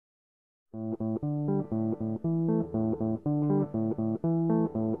Oh,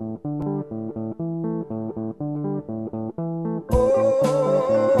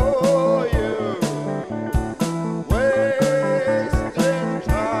 you wasting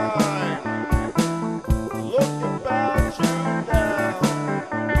time. Look about you now.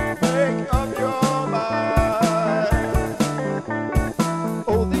 Make up your mind.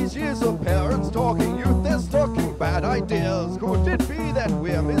 All these years of parents talking, youth that's talking bad ideas. Could it be that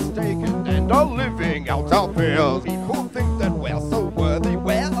we're mistaken and are living out our fears? People think that we're so worthy.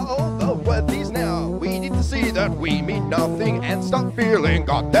 Where are all the worthies now? We need to see that we mean nothing and stop feeling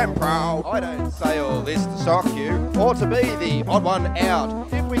goddamn proud. I don't say all this to shock you or to be the odd one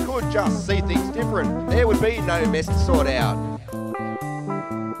out. If we could just see things different, there would be no mess to sort out.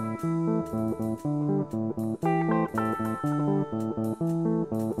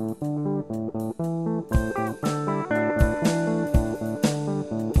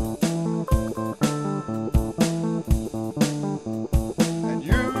 And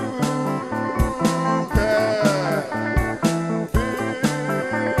you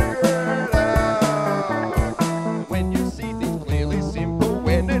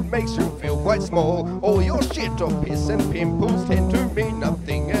makes you feel quite small. All your shit of piss and pimples tend to mean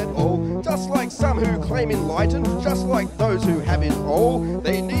nothing at all. Just like some who claim enlightened, just like those who have it all.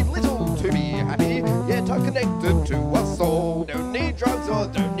 They need little to be happy, yet are connected to us all. Don't need drugs or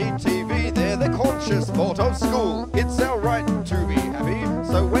don't need TV, they're the conscious thought of school. It's our right to be happy,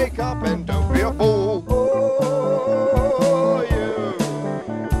 so wake up and don't be a fool.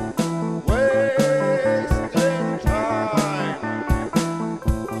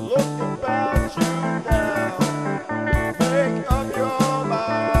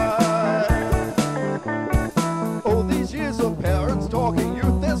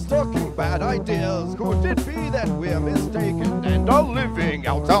 Ideas. Could it be that we're mistaken and are living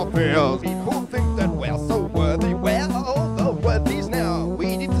out our fears? People think that we're so worthy. Where are all the worthies now?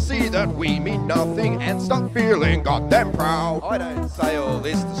 We need to see that we mean nothing and stop feeling goddamn proud. I don't say all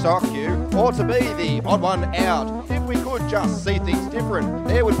this to shock you or to be the odd one out. If we could just see things different,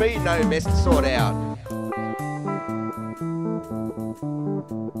 there would be no mess to sort out.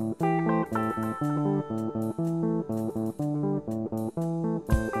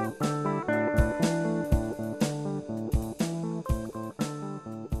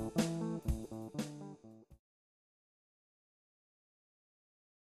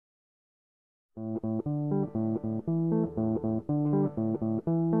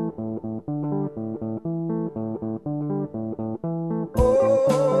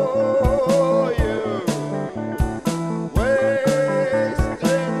 Oh, you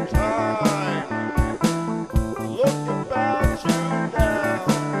wasting time. Look about you now.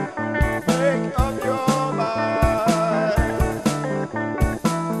 Make up your mind.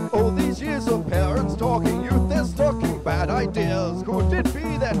 All these years of parents talking, youth that's talking bad ideas. Could it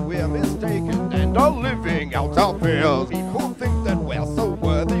be that we're mistaken and are living out our fears? People think that we're so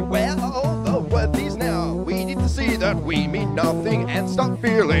worthy. Where are all the worthies now? We need to see that we mean nothing and stop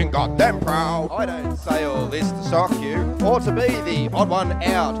feeling goddamn proud. I don't say all this to shock you or to be the odd one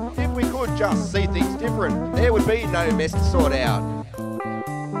out. If we could just see things different, there would be no mess to sort out.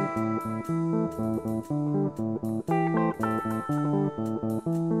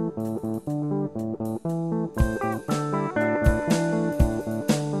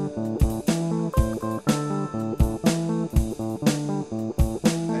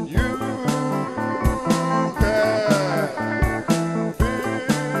 And you can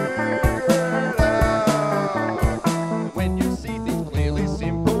figure it out. When you see things clearly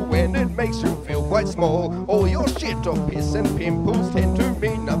simple, when it makes you feel quite small, all your shit of piss and pimples tend to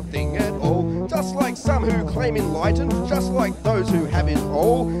mean nothing at all. Just like some who claim enlightened, just like those who have it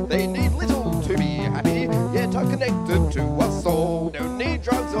all. They need little to be happy, yet are connected to us all. Don't need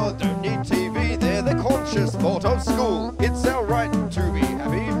drugs or don't need TV, they're the conscious thought of school. It's our right to be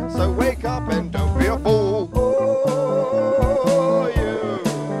happy, so wake up and don't be a fool. Oh, you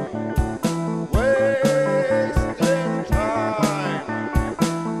wasting time.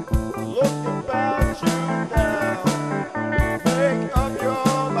 Look about you now. Make up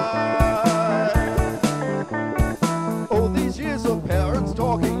your mind. All these years of parents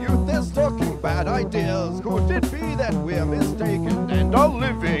talking, youth that's talking bad ideas. Could it be that we're mistaken and are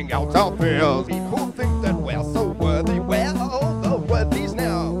living out our fears? People think that we're so worthy. Where are all the worthies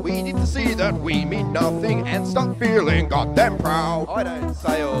now? We need to see that we mean nothing and stop feeling goddamn proud. I don't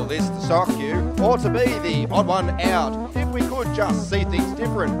say all this to shock you or to be the odd one out. If we could just see things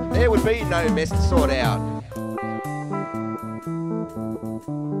different, there would be no mess to sort out.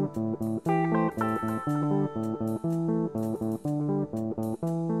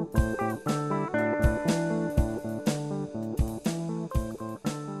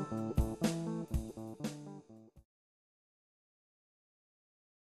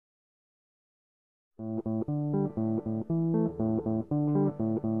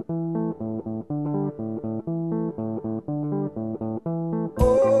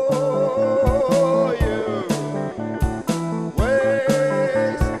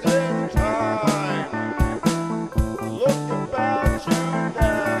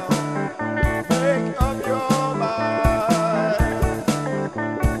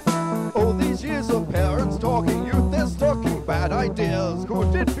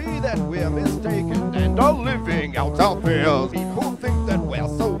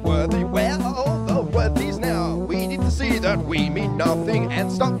 nothing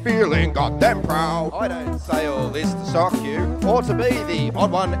and start feeling goddamn proud. I don't say all this to shock you or to be the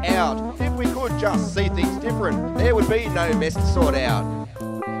odd one out. If we could just see things different, there would be no mess to sort out.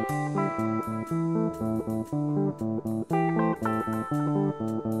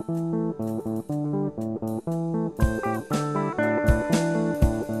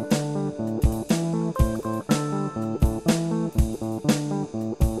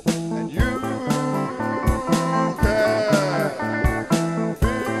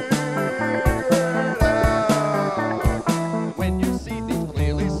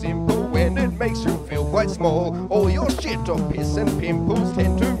 Makes you feel quite small. All your shit or piss and pimples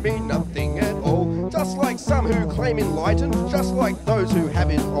tend to mean nothing at all. Just like some who claim enlightened, just like those who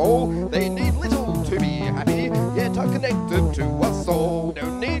have it all. They need little to be happy, yet are connected to us all.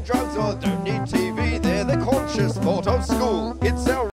 Don't need drugs or don't need TV, they're the conscious thought of school. It's our